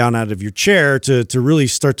up and down out of your chair to really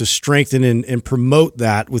start to strengthen and promote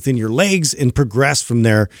that within your legs and progress from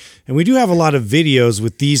there. And we do have a lot of videos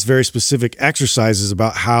with these very specific exercises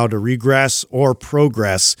about how to regress or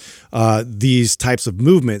progress these types of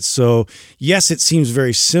movements. So yes, it seems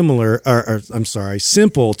very simple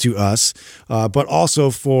to us, but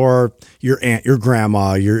also for your aunt, your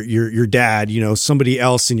grandma, your dad, somebody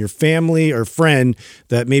else in your family or friend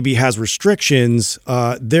that maybe has restrictions.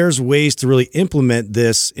 There's ways to really implement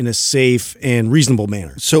this in a safe and reasonable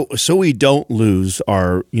manner. So we don't lose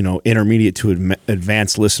our intermediate to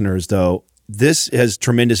advanced listeners, though. This has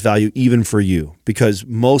tremendous value even for you, because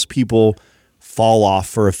most people fall off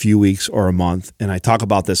for a few weeks or a month. And I talk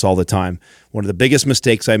about this all the time. One of the biggest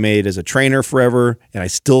mistakes I made as a trainer forever, and I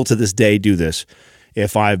still to this day do this,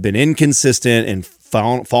 if I've been inconsistent and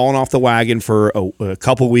fallen off the wagon for a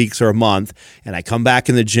couple weeks or a month, and I come back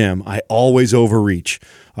in the gym, I always overreach.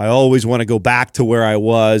 I always want to go back to where I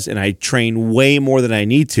was, and I train way more than I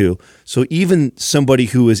need to. So even somebody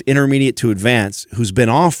who is intermediate to advanced, who's been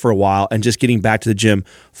off for a while and just getting back to the gym,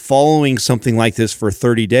 following something like this for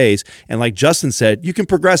 30 days, and like Justin said, you can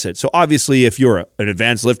progress it. So obviously, if you're an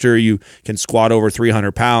advanced lifter, you can squat over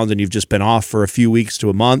 300 pounds and you've just been off for a few weeks to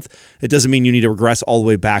a month. It doesn't mean you need to regress all the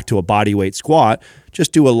way back to a body weight squat.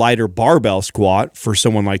 Just do a lighter barbell squat for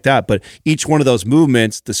someone like that. But each one of those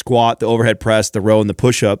movements, the squat, the overhead press, the row, and the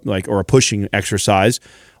push-up, or a pushing exercise,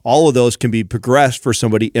 all of those can be progressed for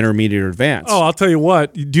somebody intermediate or advanced. Oh, I'll tell you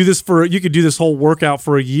what. You could do this whole workout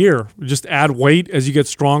for a year. Just add weight as you get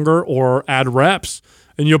stronger or add reps,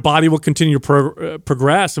 and your body will continue to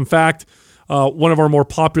progress. In fact, one of our more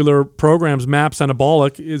popular programs, MAPS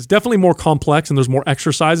Anabolic, is definitely more complex and there's more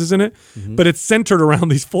exercises in it, but it's centered around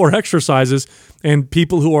these 4 exercises, and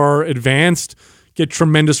people who are advanced get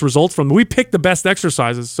tremendous results from them. We pick the best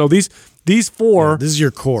exercises. So these 4, this is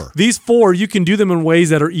your core. These 4, you can do them in ways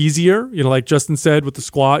that are easier. Like Justin said, with the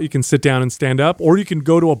squat, you can sit down and stand up, or you can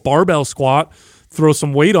go to a barbell squat, throw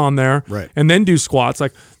some weight on there, and then do squats.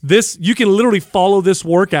 Like this, you can literally follow this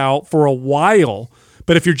workout for a while.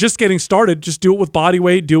 But if you're just getting started, just do it with body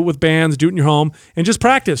weight, do it with bands, do it in your home, and just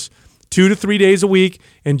practice 2 to 3 days a week,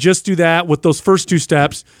 and just do that with those first 2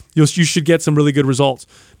 steps. You should get some really good results.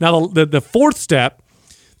 Now, the 4th step,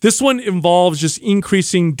 this one involves just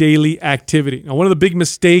increasing daily activity. Now, one of the big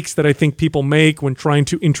mistakes that I think people make when trying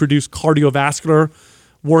to introduce cardiovascular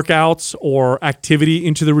workouts or activity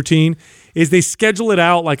into the routine is they schedule it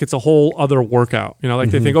out like it's a whole other workout.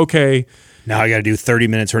 They think, okay, now I got to do 30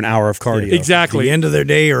 minutes or an hour of cardio. Exactly. The end of their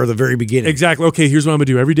day or the very beginning. Exactly. Okay, here's what I'm going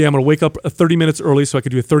to do. Every day I'm going to wake up 30 minutes early so I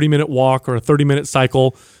could do a 30-minute walk or a 30-minute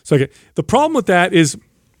cycle. The problem with that is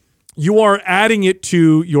you are adding it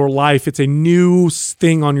to your life. It's a new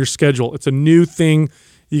thing on your schedule. It's a new thing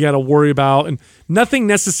you got to worry about, and nothing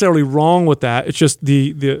necessarily wrong with that. It's just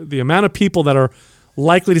the amount of people that are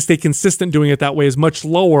likely to stay consistent doing it that way is much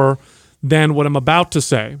lower than what I'm about to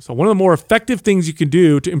say. So one of the more effective things you can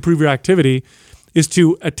do to improve your activity is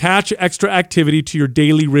to attach extra activity to your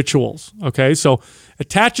daily rituals. Okay, so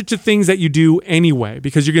attach it to things that you do anyway,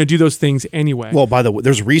 because you're going to do those things anyway. Well, by the way,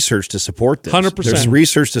 there's research to support this. 100%. There's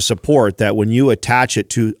research to support that when you attach it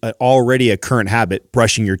to already a current habit,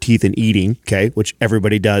 brushing your teeth and eating, okay, which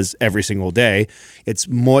everybody does every single day, it's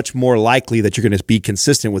much more likely that you're going to be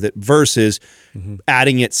consistent with it versus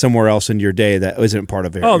adding it somewhere else into your day that isn't part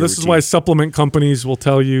of it. Oh, this is why supplement companies will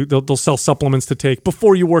tell you, they'll sell supplements to take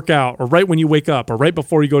before you work out or right when you wake up or right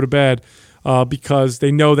before you go to bed, because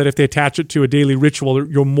they know that if they attach it to a daily ritual,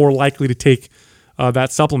 you're more likely to take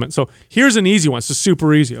that supplement. So here's an easy one. It's just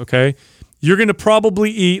super easy, okay? You're going to probably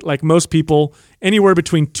eat, like most people, anywhere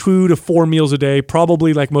between 2 to 4 meals a day.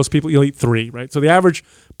 Probably, like most people, you'll eat 3, right? So the average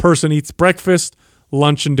person eats breakfast,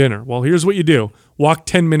 lunch, and dinner. Well, here's what you do. Walk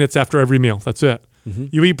 10 minutes after every meal. That's it.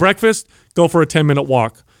 You eat breakfast, go for a 10-minute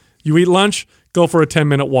walk. You eat lunch, go for a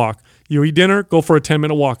 10-minute walk. You eat dinner, go for a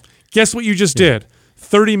 10-minute walk. Guess what you just did?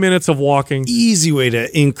 30 minutes of walking. Easy way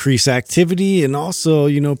to increase activity and also,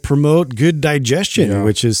 promote good digestion,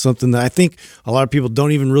 which is something that I think a lot of people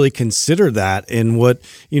don't even really consider that. And what,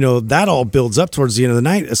 that all builds up towards the end of the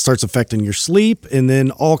night. It starts affecting your sleep, and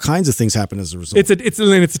then all kinds of things happen as a result.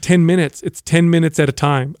 It's 10 minutes. It's 10 minutes at a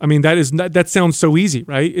time. I mean, that sounds so easy,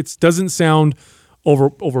 right? It doesn't sound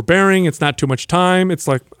overbearing. It's not too much time. It's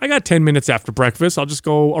like, I got 10 minutes after breakfast. I'll just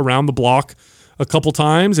go around the block a couple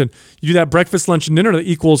times, and you do that breakfast, lunch, and dinner that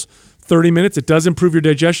equals 30 minutes. It does improve your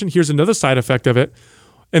digestion. Here's another side effect of it.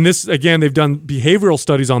 And this, again, they've done behavioral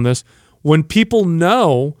studies on this. When people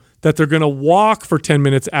know that they're going to walk for 10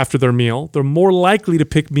 minutes after their meal, they're more likely to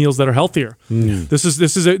pick meals that are healthier. This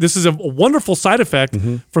is a wonderful side effect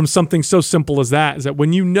from something so simple as that, is that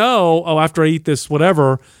when you know, after I eat this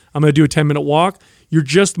whatever, I'm going to do a 10-minute walk, you're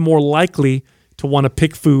just more likely to want to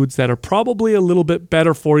pick foods that are probably a little bit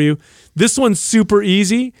better for you. This one's super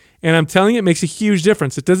easy, and I'm telling you, it makes a huge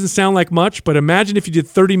difference. It doesn't sound like much, but imagine if you did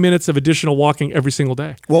 30 minutes of additional walking every single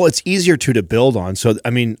day. Well, it's easier to build on. So, I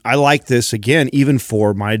mean, I like this, again, even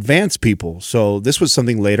for my advanced people. So this was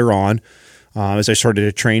something later on as I started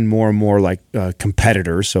to train more and more like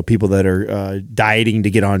competitors, so people that are dieting to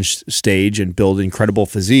get on stage and build incredible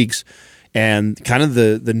physiques. And kind of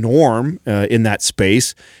the norm in that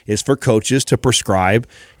space is for coaches to prescribe,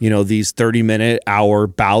 these 30-minute, hour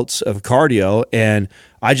bouts of cardio. And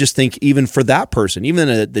I just think even for that person, even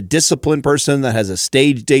the disciplined person that has a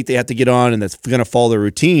stage date they have to get on and that's going to follow their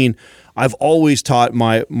routine, I've always taught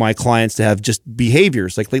my clients to have just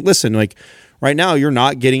behaviors. Like listen, like right now you're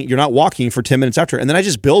not walking for 10 minutes after. And then I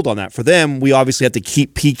just build on that. For them, we obviously have to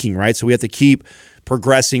keep peaking, right? So we have to keep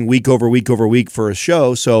progressing week over week over week for a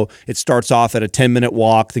show. So it starts off at a 10-minute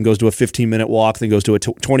walk, then goes to a 15-minute walk, then goes to a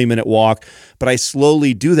 20-minute walk. But I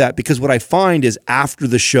slowly do that because what I find is after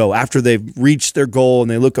the show, after they've reached their goal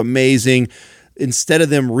and they look amazing, instead of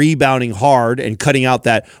them rebounding hard and cutting out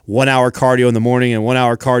that 1 hour cardio in the morning and 1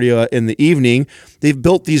 hour cardio in the evening, they've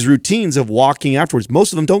built these routines of walking afterwards.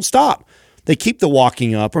 Most of them don't stop. They keep the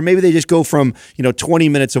walking up, or maybe they just go from 20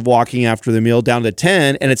 minutes of walking after the meal down to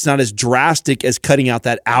 10, and it's not as drastic as cutting out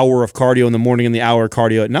that hour of cardio in the morning and the hour of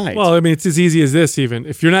cardio at night. Well, I mean, it's as easy as this even.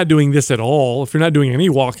 If you're not doing this at all, if you're not doing any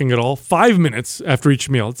walking at all, 5 minutes after each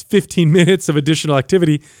meal, it's 15 minutes of additional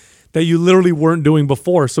activity that you literally weren't doing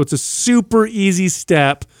before. So it's a super easy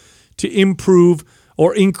step to improve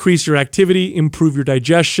or increase your activity, improve your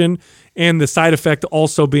digestion, and the side effect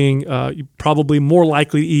also being you're probably more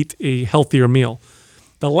likely to eat a healthier meal.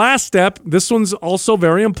 The last step, this one's also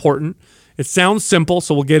very important. It sounds simple,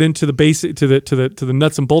 so we'll get into the basic to the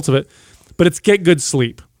nuts and bolts of it, but it's get good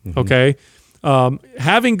sleep. Okay,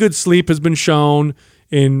 having good sleep has been shown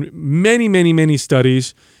in many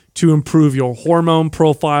studies to improve your hormone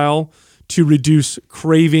profile, to reduce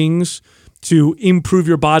cravings, to improve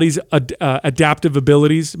your body's adaptive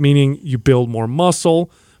abilities, meaning you build more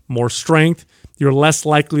muscle, more strength. You're less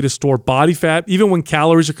likely to store body fat. Even when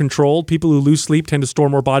calories are controlled, people who lose sleep tend to store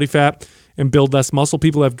more body fat and build less muscle.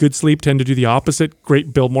 People who have good sleep tend to do the opposite,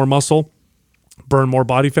 build more muscle, burn more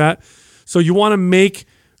body fat. So you want to make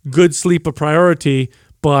good sleep a priority,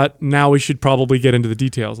 but now we should probably get into the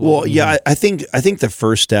details. Well, yeah, I think the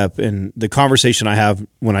first step in the conversation I have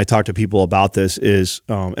when I talk to people about this is,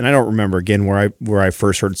 and I don't remember again where I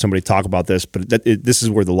first heard somebody talk about this, but this is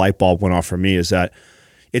where the light bulb went off for me, is that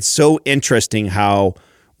it's so interesting how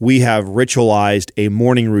we have ritualized a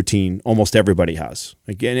morning routine. Almost everybody has.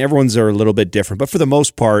 Again, everyone's are a little bit different, but for the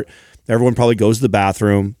most part, everyone probably goes to the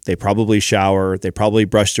bathroom. They probably shower. They probably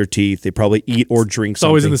brush their teeth. They probably eat or drink something. It's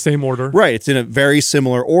always in the same order. Right. It's in a very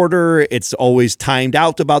similar order. It's always timed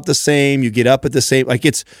out about the same. You get up at the same. Like,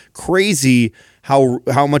 it's crazy how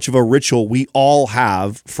much of a ritual we all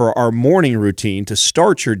have for our morning routine to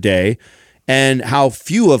start your day, and how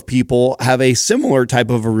few of people have a similar type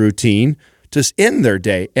of a routine to end their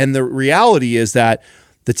day. And the reality is that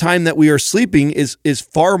the time that we are sleeping is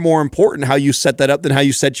far more important how you set that up than how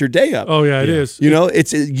you set your day up. Oh, yeah, it is. You know,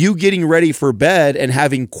 it's you getting ready for bed and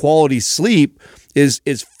having quality sleep is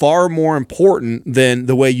far more important than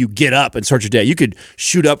the way you get up and start your day. You could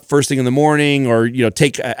shoot up first thing in the morning, or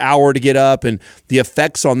take an hour to get up, and the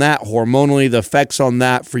effects on that hormonally, the effects on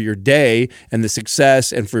that for your day and the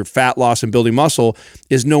success and for fat loss and building muscle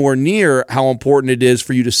is nowhere near how important it is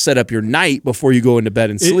for you to set up your night before you go into bed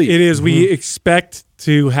and sleep. It is. We expect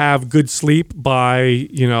to have good sleep by,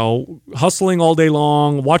 hustling all day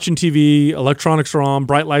long, watching TV, electronics are on,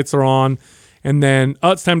 bright lights are on, and then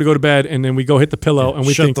it's time to go to bed, and then we go hit the pillow and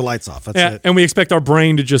we shut think the lights off. That's it. And we expect our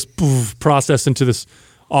brain to just process into this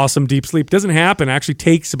awesome deep sleep. It doesn't happen. It actually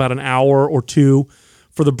takes about an hour or two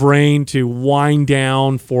for the brain to wind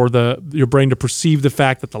down, for your brain to perceive the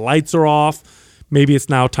fact that the lights are off. Maybe it's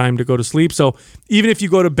now time to go to sleep. So even if you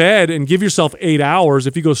go to bed and give yourself 8 hours,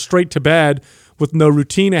 if you go straight to bed with no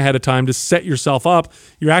routine ahead of time to set yourself up,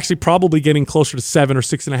 you're actually probably getting closer to 7 or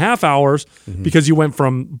 6.5 hours because you went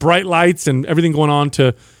from bright lights and everything going on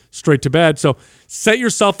to straight to bed. So set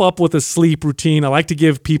yourself up with a sleep routine. I like to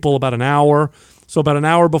give people about an hour. So about an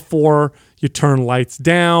hour before you turn lights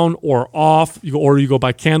down or off, or you go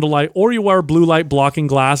by candlelight, or you wear blue light blocking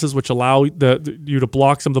glasses, which allow you to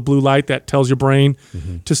block some of the blue light that tells your brain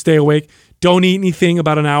to stay awake. Don't eat anything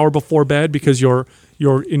about an hour before bed, because your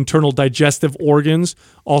internal digestive organs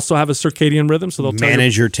also have a circadian rhythm, so they'll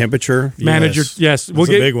manage your temperature. Yes, that's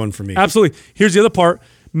a big one for me. Absolutely. Here's the other part: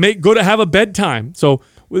 go to have a bedtime. So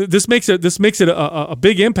this makes it a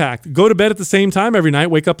big impact. Go to bed at the same time every night.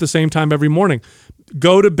 Wake up the same time every morning.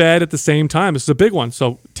 Go to bed at the same time. This is a big one.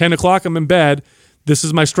 So 10 o'clock, I'm in bed. This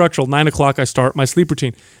is my structural. 9 o'clock, I start my sleep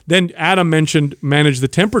routine. Then Adam mentioned manage the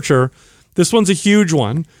temperature. This one's a huge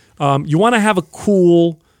one. You want to have a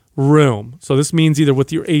cool room. So this means either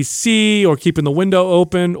with your AC or keeping the window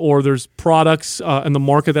open, or there's products in the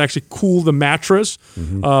market that actually cool the mattress.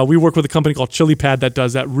 We work with a company called ChiliPad that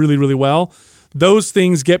does that really, really well. Those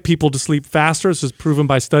things get people to sleep faster. This is proven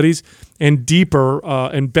by studies, and deeper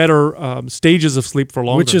and better stages of sleep for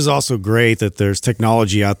longer. Which is also great that there's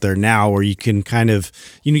technology out there now where you can kind of,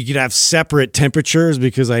 you could have separate temperatures,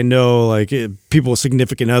 because I know people with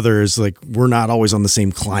significant others, we're not always on the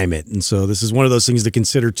same climate. And so this is one of those things to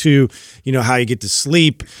consider too, how you get to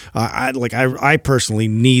sleep. I personally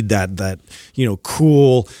need that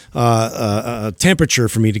cool temperature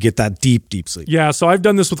for me to get that deep sleep. Yeah. So I've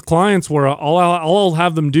done this with clients where all I'll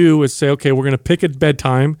have them do is say, okay, we're going to pick a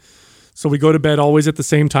bedtime. So we go to bed always at the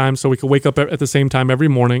same time, so we can wake up at the same time every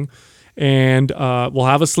morning, and we'll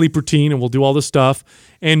have a sleep routine, and we'll do all this stuff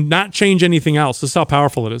and not change anything else. This is how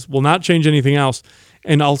powerful it is. We'll not change anything else,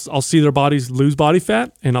 and I'll see their bodies lose body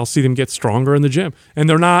fat, and I'll see them get stronger in the gym, and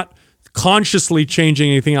they're not consciously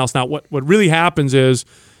changing anything else. Now, what really happens is,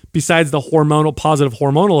 besides the positive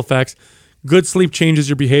hormonal effects, good sleep changes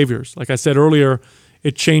your behaviors. Like I said earlier,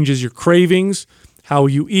 it changes your cravings, how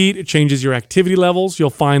you eat. It changes your activity levels.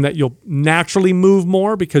 You'll find that you'll naturally move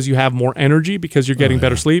more because you have more energy, because you're getting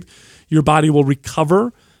better sleep. Your body will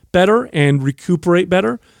recover better and recuperate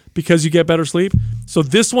better because you get better sleep. So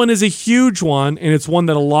this one is a huge one, and it's one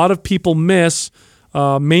that a lot of people miss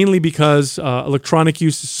mainly because electronic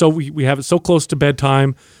use is we have it so close to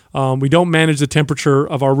bedtime. We don't manage the temperature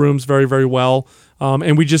of our rooms very, very well.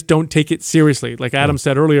 And we just don't take it seriously. Like Adam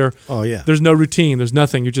said earlier, there's no routine. There's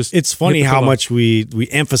nothing. It's funny how much we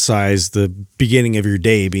emphasize the beginning of your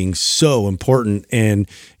day being so important. And,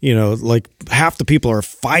 like half the people are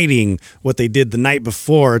fighting what they did the night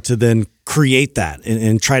before to then create that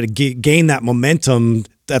and try to gain that momentum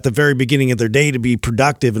at the very beginning of their day to be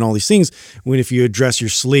productive and all these things, when if you address your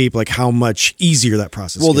sleep, like how much easier that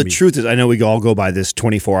process can be. Well, the truth is, I know we all go by this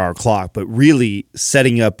 24-hour clock, but really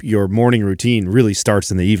setting up your morning routine really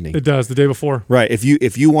starts in the evening. It does, the day before. Right. If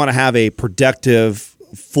you want to have a productive,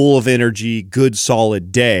 full of energy, good,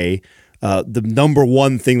 solid day, the number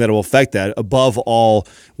one thing that will affect that, above all,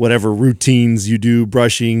 whatever routines you do,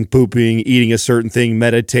 brushing, pooping, eating a certain thing,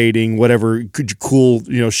 meditating, whatever, cool,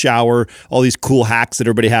 shower, all these cool hacks that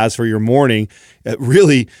everybody has for your morning.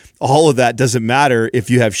 Really, all of that doesn't matter if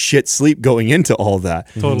you have shit sleep going into all of that.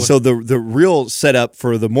 Totally. So the real setup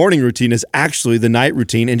for the morning routine is actually the night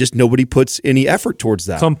routine, and just nobody puts any effort towards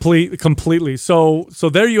that. Completely. So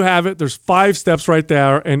there you have it. There's 5 steps right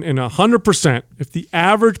there, and 100%, if the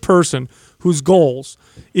average person whose goals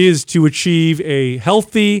is to achieve a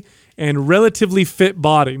healthy and relatively fit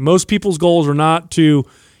body, most people's goals are not to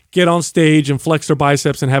get on stage and flex their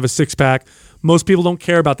biceps and have a six-pack. Most people don't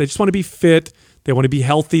care about that. They just want to be fit. They want to be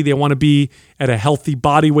healthy. They want to be at a healthy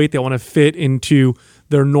body weight. They want to fit into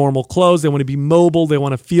their normal clothes. They want to be mobile. They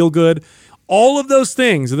want to feel good. All of those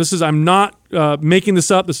things, and I'm not making this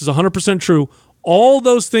up. This is 100% true. All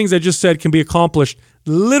those things I just said can be accomplished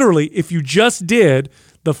literally if you just did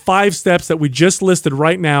the 5 steps that we just listed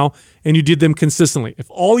right now, and you did them consistently. If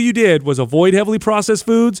all you did was avoid heavily processed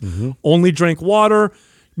foods, only drank water,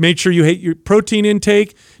 made sure you hit your protein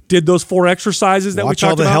intake, did those 4 exercises that we talked about.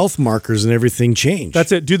 Watch all the health markers and everything change.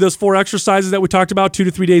 That's it. Do those 4 exercises that we talked about 2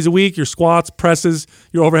 to 3 days a week, your squats, presses,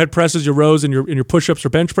 your overhead presses, your rows, and your push-ups or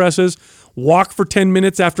bench presses. Walk for 10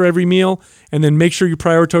 minutes after every meal, and then make sure you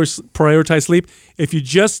prioritize sleep. If you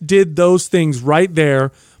just did those things right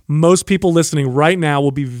there, most people listening right now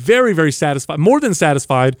will be very, very satisfied, more than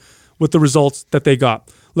satisfied with the results that they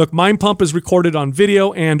got. Look, Mind Pump is recorded on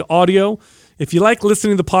video and audio. If you like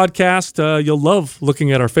listening to the podcast, you'll love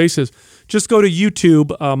looking at our faces. Just go to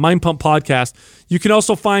YouTube, Mind Pump Podcast. You can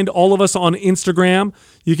also find all of us on Instagram.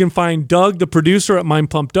 You can find Doug, the producer, at Mind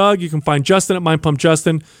Pump Doug. You can find Justin at Mind Pump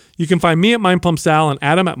Justin. You can find me at Mind Pump Sal and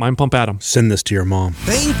Adam at Mind Pump Adam. Send this to your mom.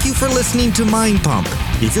 Thank you for listening to Mind Pump.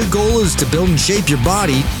 If your goal is to build and shape your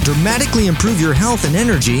body, dramatically improve your health and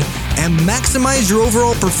energy, and maximize your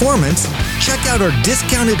overall performance, check out our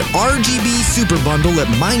discounted RGB Super Bundle at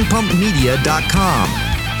mindpumpmedia.com.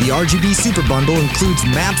 The RGB Super Bundle includes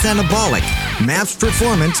MAPS Anabolic, MAPS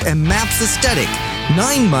Performance, and MAPS Aesthetic.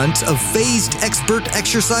 9 months of phased expert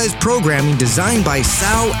exercise programming designed by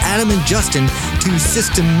Sal, Adam, and Justin to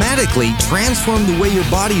systematically transform the way your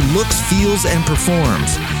body looks, feels, and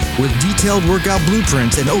performs. With detailed workout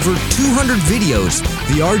blueprints and over 200 videos,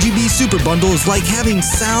 the RGB Super Bundle is like having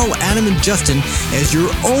Sal, Adam, and Justin as your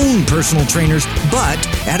own personal trainers, but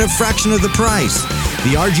at a fraction of the price.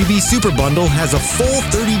 The RGB Super Bundle has a full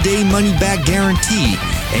 30-day money-back guarantee,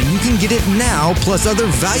 and you can get it now plus other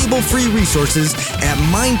valuable free resources at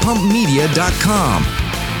mindpumpmedia.com.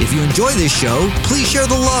 If you enjoy this show, please share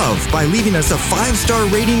the love by leaving us a 5-star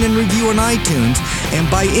rating and review on iTunes, and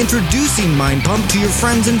by introducing Mind Pump to your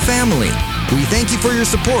friends and family. We thank you for your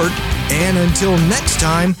support, and until next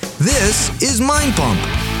time, this is Mind Pump.